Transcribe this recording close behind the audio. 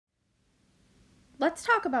Let's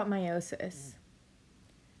talk about meiosis.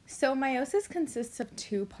 So meiosis consists of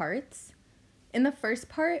two parts. In the first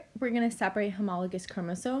part, we're going to separate homologous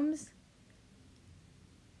chromosomes,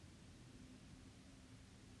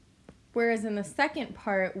 whereas in the second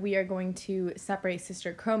part, we are going to separate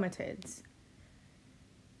sister chromatids.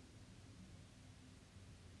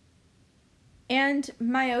 And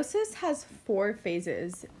meiosis has 4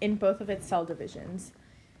 phases in both of its cell divisions.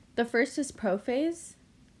 The first is prophase,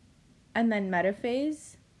 and then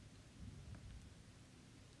metaphase,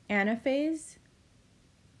 anaphase,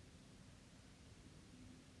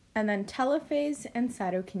 and then telophase and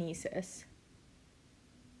cytokinesis.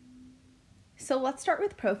 So let's start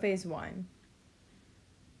with Prophase 1.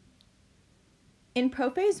 In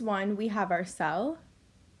Prophase 1, we have our cell,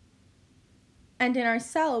 and in our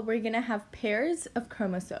cell, we're going to have pairs of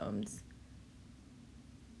chromosomes.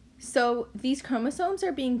 So these chromosomes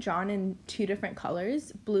are being drawn in 2 different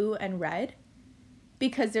colors, blue and red,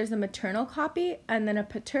 because there's a maternal copy and then a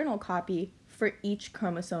paternal copy for each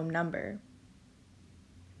chromosome number.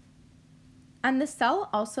 And the cell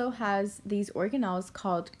also has these organelles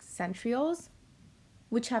called centrioles,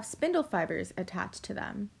 which have spindle fibers attached to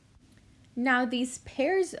them. Now, these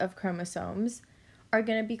pairs of chromosomes are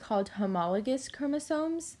going to be called homologous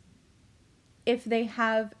chromosomes if they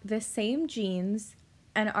have the same genes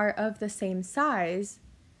and are of the same size,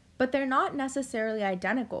 but they're not necessarily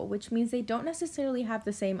identical, which means they don't necessarily have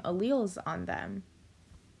the same alleles on them.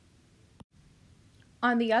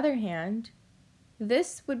 On the other hand,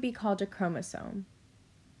 this would be called a chromosome.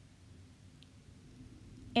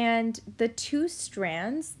 And the 2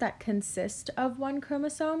 strands that consist of one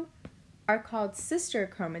chromosome are called sister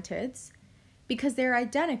chromatids because they're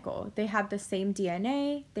identical. They have the same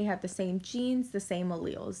DNA, they have the same genes, the same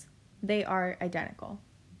alleles. They are identical.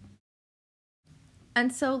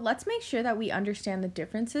 And so let's make sure that we understand the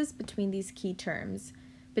differences between these key terms,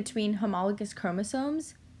 between homologous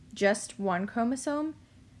chromosomes, just one chromosome,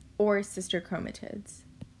 or sister chromatids.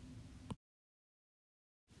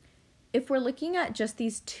 If we're looking at just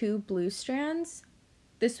these 2 blue strands,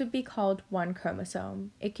 this would be called one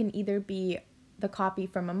chromosome. It can either be the copy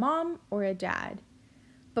from a mom or a dad.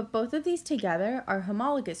 But both of these together are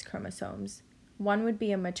homologous chromosomes. One would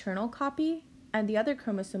be a maternal copy, and the other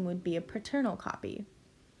chromosome would be a paternal copy.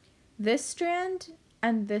 This strand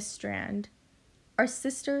and this strand are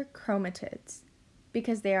sister chromatids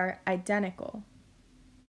because they are identical.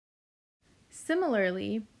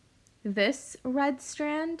 Similarly, this red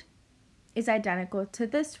strand is identical to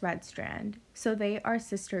this red strand, so they are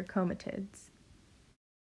sister chromatids.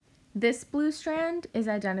 This blue strand is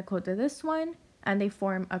identical to this one, and they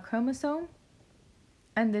form a chromosome.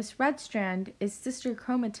 And this red strand is sister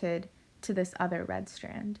chromatid to this other red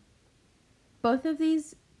strand. Both of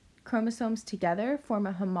these chromosomes together form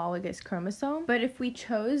a homologous chromosome, but if we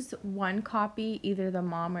chose one copy, either the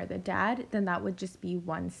mom or the dad, then that would just be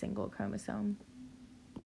one single chromosome.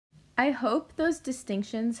 I hope those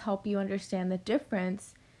distinctions help you understand the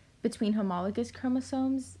difference between homologous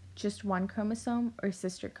chromosomes, just one chromosome, or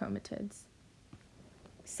sister chromatids.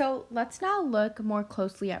 So let's now look more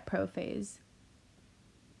closely at prophase.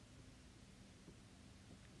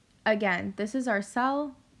 Again, this is our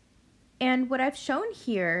cell, and what I've shown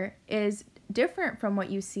here is different from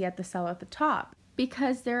what you see at the cell at the top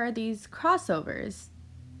because there are these crossovers,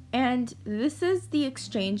 and this is the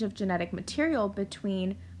exchange of genetic material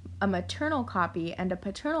between a maternal copy and a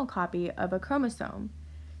paternal copy of a chromosome.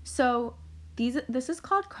 So this is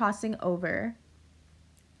called crossing over,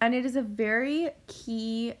 and it is a very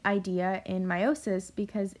key idea in meiosis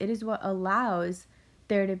because it is what allows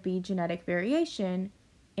there to be genetic variation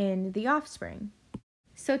in the offspring.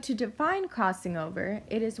 So to define crossing over,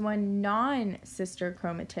 it is when non-sister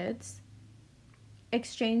chromatids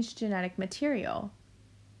exchange genetic material.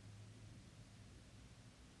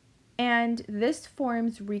 And this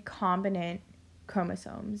forms recombinant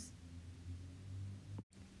chromosomes.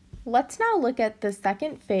 Let's now look at the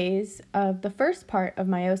second phase of the first part of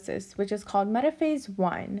meiosis, which is called Metaphase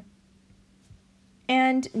One.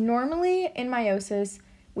 And normally in meiosis,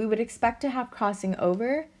 we would expect to have crossing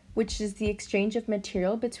over, which is the exchange of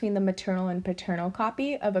material between the maternal and paternal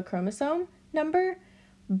copy of a chromosome number.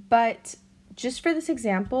 But just for this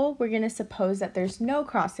example, we're going to suppose that there's no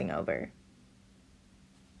crossing over.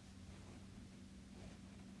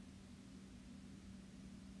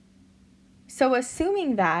 So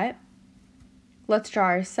assuming that, let's draw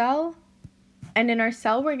our cell, and in our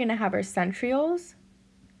cell we're going to have our centrioles,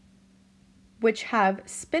 which have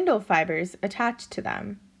spindle fibers attached to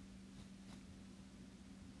them.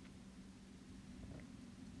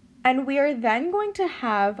 And we are then going to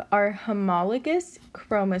have our homologous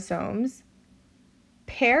chromosomes,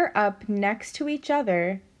 pair up next to each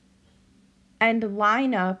other and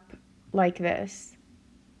line up like this.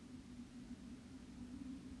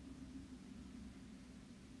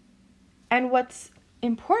 And what's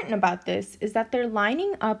important about this is that they're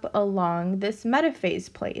lining up along this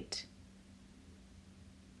metaphase plate.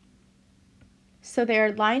 So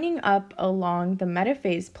they're lining up along the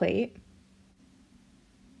metaphase plate,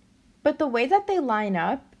 but the way that they line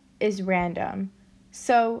up is random.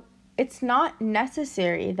 So it's not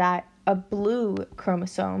necessary that a blue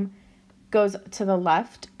chromosome goes to the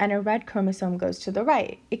left and a red chromosome goes to the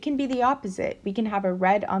right. It can be the opposite. We can have a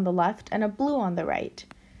red on the left and a blue on the right.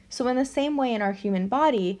 So in the same way in our human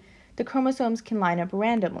body, the chromosomes can line up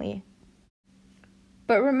randomly.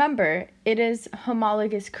 But remember, it is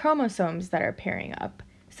homologous chromosomes that are pairing up.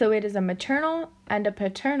 So it is a maternal and a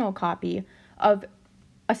paternal copy of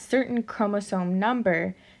a certain chromosome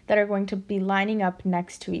number that are going to be lining up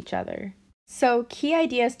next to each other. So key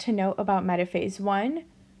ideas to note about Metaphase One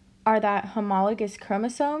are that homologous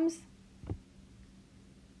chromosomes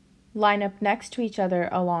line up next to each other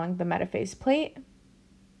along the metaphase plate.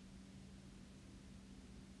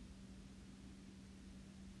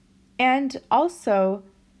 And also,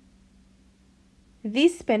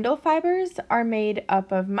 these spindle fibers are made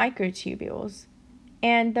up of microtubules,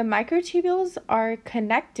 and the microtubules are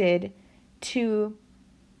connected to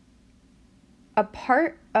a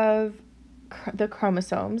part of the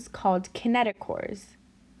chromosomes called kinetochores.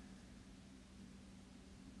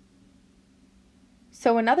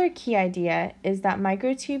 So another key idea is that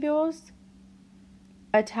microtubules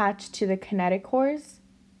attach to the kinetochores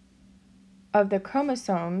of the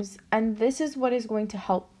chromosomes, and this is what is going to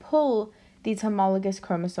help pull these homologous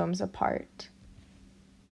chromosomes apart.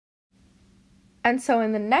 And so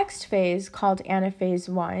in the next phase, called Anaphase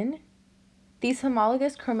One, these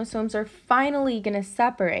homologous chromosomes are finally going to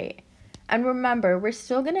separate. And remember, we're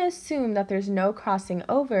still going to assume that there's no crossing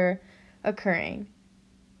over occurring.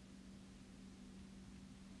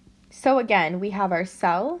 So again, we have our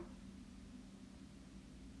cell,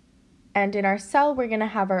 and in our cell, we're going to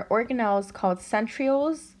have our organelles called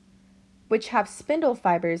centrioles, which have spindle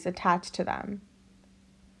fibers attached to them.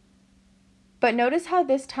 But notice how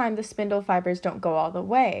this time the spindle fibers don't go all the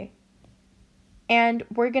way. And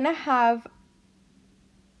we're going to have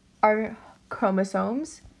our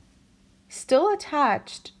chromosomes still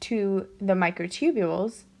attached to the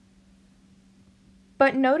microtubules,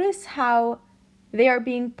 but notice how they are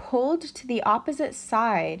being pulled to the opposite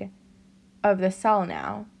side of the cell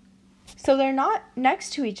now. So they're not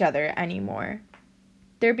next to each other anymore.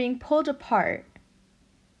 They're being pulled apart.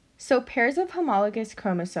 So pairs of homologous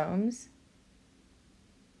chromosomes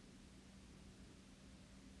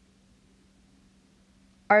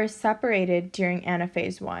are separated during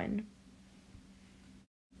Anaphase One.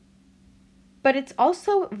 But it's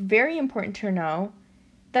also very important to know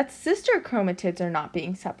that sister chromatids are not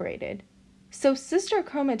being separated. So sister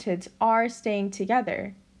chromatids are staying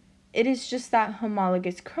together. It is just that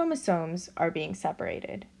homologous chromosomes are being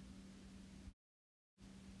separated.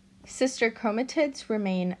 Sister chromatids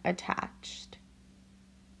remain attached.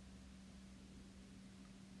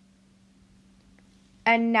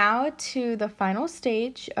 And now to the final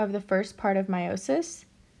stage of the first part of meiosis,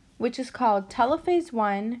 which is called Telophase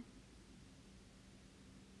One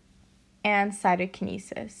and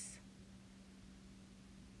Cytokinesis.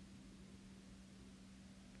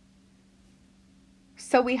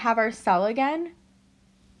 So we have our cell again,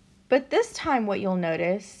 but this time what you'll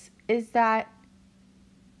notice is that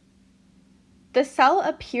the cell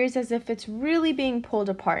appears as if it's really being pulled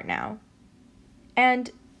apart now.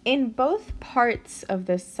 And in both parts of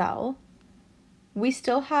this cell, we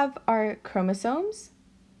still have our chromosomes,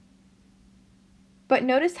 but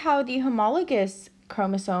notice how the homologous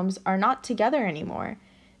chromosomes are not together anymore.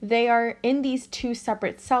 They are in these two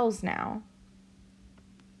separate cells now.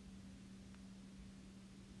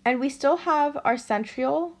 And we still have our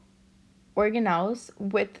centriole organelles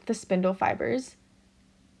with the spindle fibers.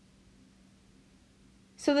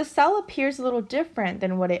 So the cell appears a little different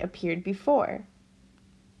than what it appeared before.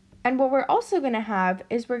 And what we're also going to have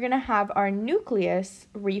is we're going to have our nucleus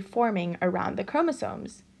reforming around the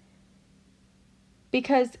chromosomes.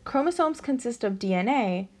 Because chromosomes consist of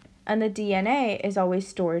DNA, and the DNA is always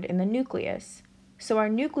stored in the nucleus. So our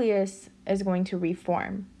nucleus is going to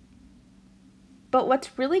reform. But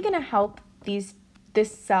what's really going to help this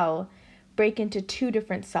cell break into two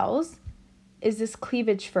different cells is this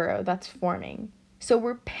cleavage furrow that's forming. So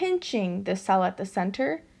we're pinching the cell at the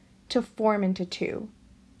center to form into two.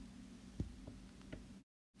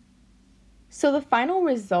 So the final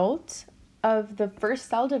result of the first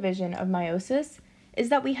cell division of meiosis is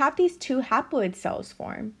that we have these two haploid cells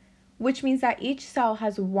form, which means that each cell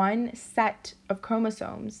has one set of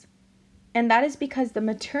chromosomes. And that is because the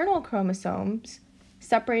maternal chromosomes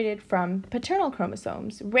separated from paternal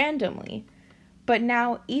chromosomes randomly, but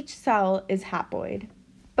now each cell is haploid.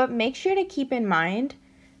 But make sure to keep in mind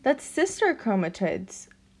that sister chromatids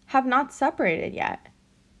have not separated yet.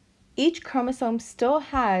 Each chromosome still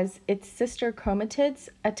has its sister chromatids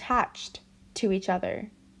attached to each other.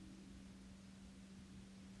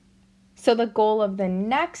 So the goal of the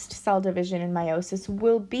next cell division in meiosis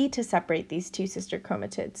will be to separate these two sister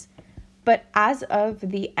chromatids. But as of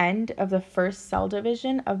the end of the first cell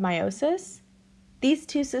division of meiosis, these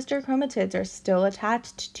two sister chromatids are still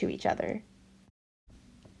attached to each other.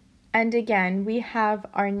 And again, we have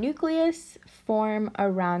our nucleus form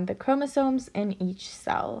around the chromosomes in each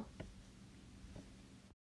cell.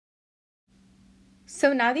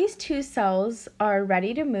 So now these two cells are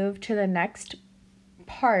ready to move to the next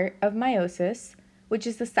part of meiosis, which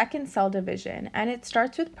is the second cell division, and it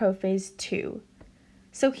starts with prophase 2.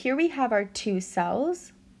 So here we have our two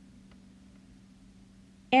cells,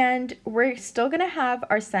 and we're still going to have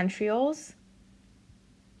our centrioles,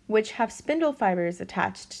 which have spindle fibers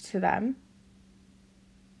attached to them,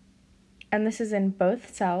 and this is in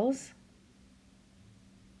both cells.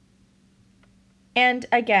 And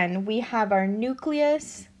again, we have our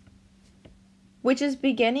nucleus, which is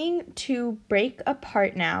beginning to break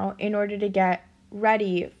apart now in order to get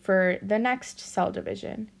ready for the next cell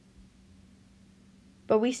division.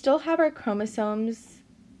 But we still have our chromosomes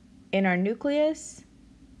in our nucleus,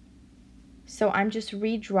 so I'm just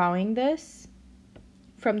redrawing this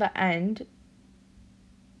from the end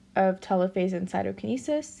of telophase and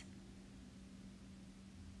cytokinesis.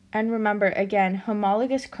 And remember, again,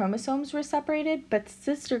 homologous chromosomes were separated, but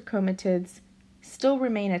sister chromatids still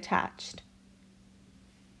remain attached.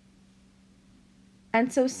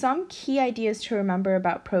 And so some key ideas to remember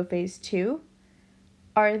about prophase 2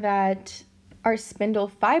 are that our spindle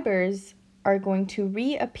fibers are going to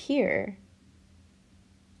reappear.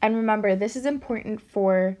 And remember, this is important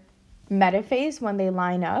for metaphase when they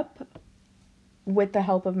line up with the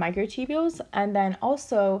help of microtubules, and then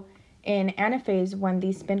also in anaphase when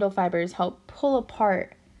these spindle fibers help pull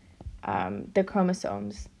apart the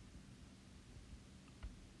chromosomes.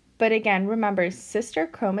 But again, remember, sister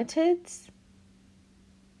chromatids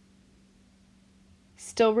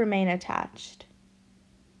still remain attached.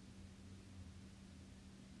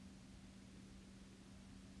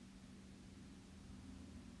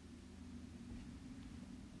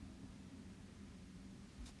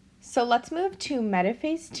 So let's move to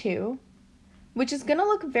metaphase 2, which is going to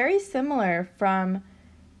look very similar from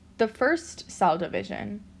the first cell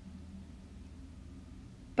division.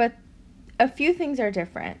 But a few things are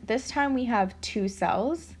different. This time we have two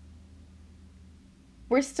cells.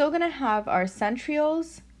 We're still going to have our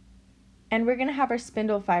centrioles, and we're going to have our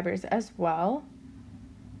spindle fibers as well.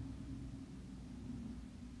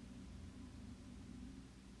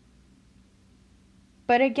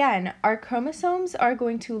 But again, our chromosomes are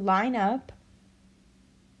going to line up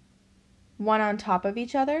one on top of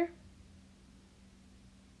each other.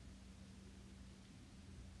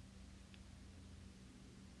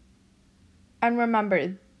 And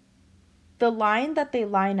remember, the line that they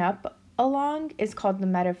line up along is called the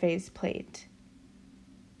metaphase plate.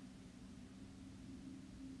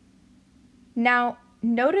 Now,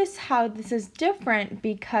 notice how this is different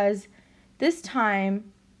because this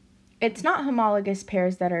time it's not homologous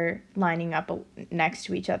pairs that are lining up next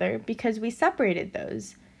to each other because we separated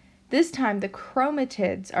those. This time the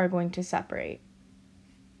chromatids are going to separate.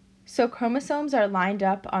 So chromosomes are lined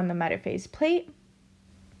up on the metaphase plate.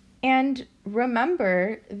 And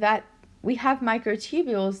remember that we have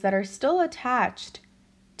microtubules that are still attached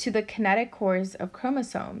to the kinetic cores of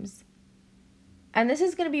chromosomes. And this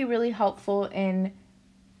is going to be really helpful in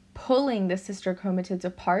pulling the sister chromatids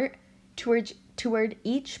apart toward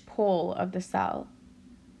each pole of the cell.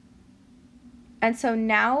 And so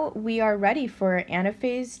now we are ready for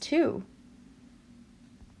anaphase 2.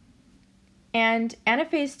 And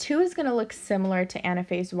anaphase 2 is going to look similar to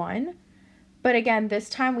anaphase 1, but again, this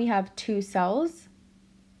time we have two cells,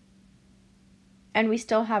 and we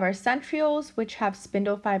still have our centrioles, which have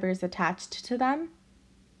spindle fibers attached to them.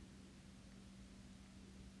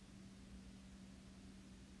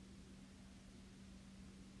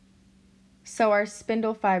 So our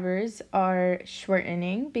spindle fibers are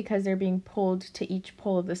shortening because they're being pulled to each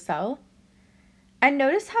pole of the cell. And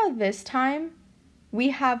notice how this time we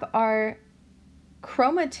have our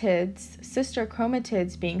chromatids, sister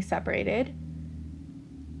chromatids, being separated.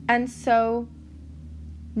 And so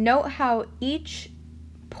note how each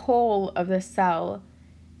pole of the cell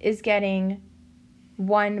is getting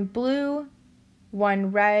one blue,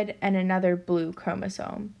 one red, and another blue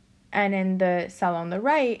chromosome. And in the cell on the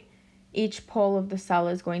right, each pole of the cell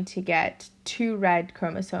is going to get two red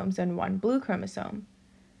chromosomes and one blue chromosome.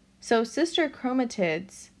 So sister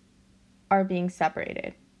chromatids are being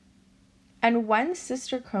separated. And when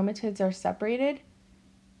sister chromatids are separated,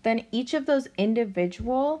 then each of those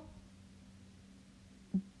individual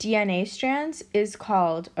DNA strands is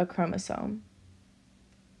called a chromosome.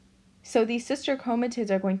 So these sister chromatids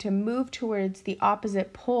are going to move towards the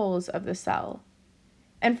opposite poles of the cell.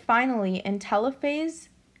 And finally, in telophase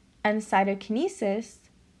and cytokinesis,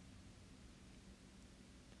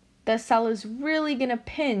 the cell is really going to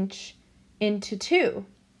pinch into two.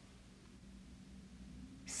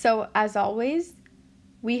 So as always,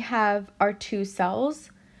 we have our two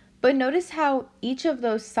cells, but notice how each of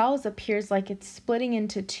those cells appears like it's splitting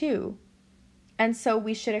into two. And so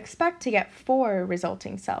we should expect to get 4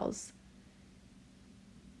 resulting cells.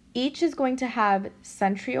 Each is going to have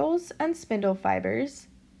centrioles and spindle fibers.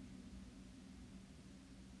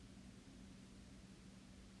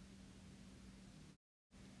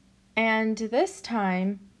 And this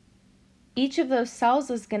time, each of those cells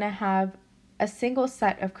is going to have a single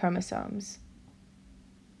set of chromosomes.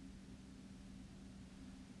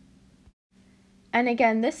 And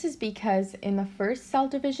again, this is because in the first cell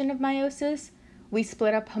division of meiosis, we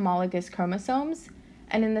split up homologous chromosomes,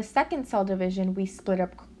 and in the second cell division, we split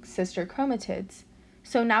up sister chromatids.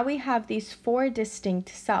 So now we have these 4 distinct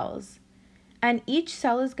cells, and each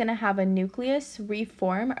cell is going to have a nucleus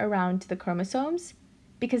reform around the chromosomes,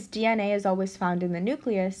 because DNA is always found in the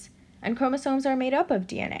nucleus, and chromosomes are made up of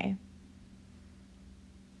DNA.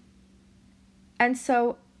 And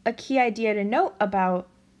so a key idea to note about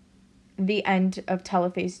the end of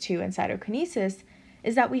telophase 2 and cytokinesis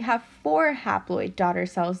is that we have 4 haploid daughter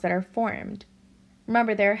cells that are formed.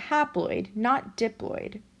 Remember, they're haploid, not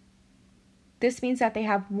diploid. This means that they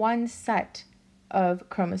have one set of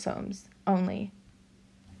chromosomes only.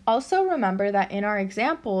 Also remember that in our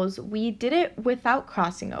examples, we did it without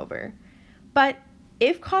crossing over. But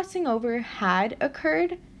if crossing over had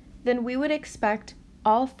occurred, then we would expect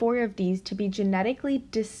all 4 of these to be genetically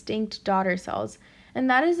distinct daughter cells. And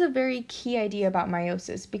that is a very key idea about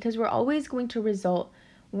meiosis, because we're always going to result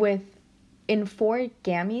in 4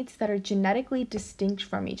 gametes that are genetically distinct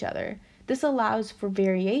from each other. This allows for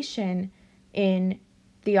variation in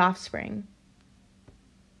the offspring.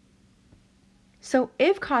 So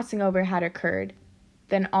if crossing over had occurred,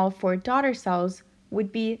 then all 4 daughter cells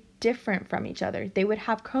would be different from each other. They would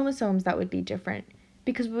have chromosomes that would be different,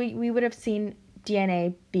 because we would have seen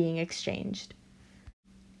DNA being exchanged.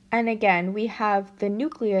 And again, we have the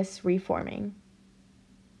nucleus reforming.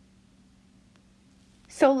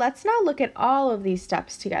 So let's now look at all of these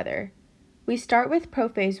steps together. We start with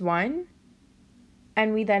Prophase 1,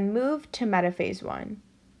 and we then move to Metaphase 1.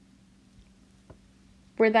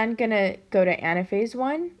 We're then going to go to Anaphase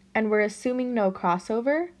 1, and we're assuming no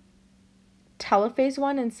crossover, Telophase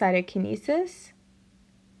 1 and cytokinesis.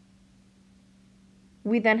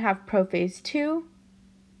 We then have Prophase 2,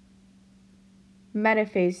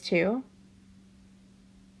 Metaphase 2.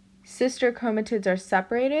 Sister chromatids are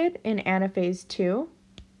separated in Anaphase 2.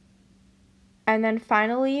 And then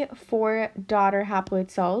finally, 4 daughter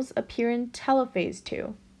haploid cells appear in Telophase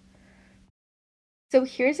 2. So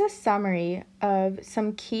here's a summary of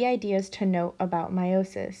some key ideas to note about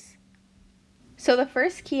meiosis. So the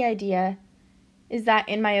first key idea is that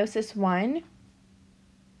in meiosis 1,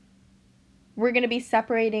 we're going to be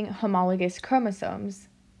separating homologous chromosomes.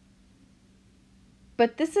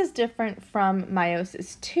 But this is different from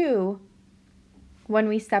meiosis 2, when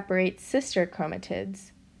we separate sister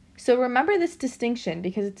chromatids. So remember this distinction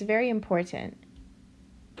because it's very important.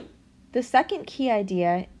 The second key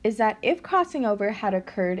idea is that if crossing over had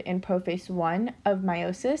occurred in Prophase 1 of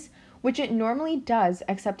meiosis, which it normally does,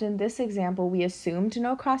 except in this example we assumed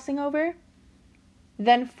no crossing over,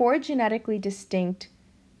 then 4 genetically distinct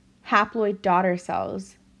haploid daughter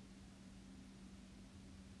cells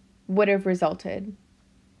would have resulted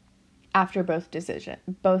after both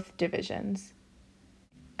divisions.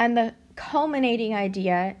 And the culminating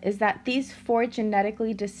idea is that these 4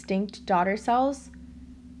 genetically distinct daughter cells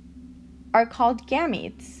are called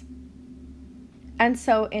gametes. And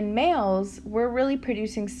so in males, we're really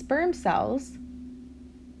producing sperm cells,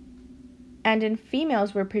 and in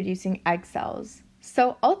females, we're producing egg cells.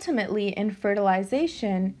 So ultimately, in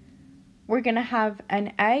fertilization, we're going to have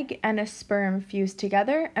an egg and a sperm fused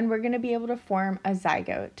together, and we're going to be able to form a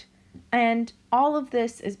zygote. And all of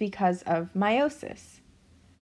this is because of meiosis.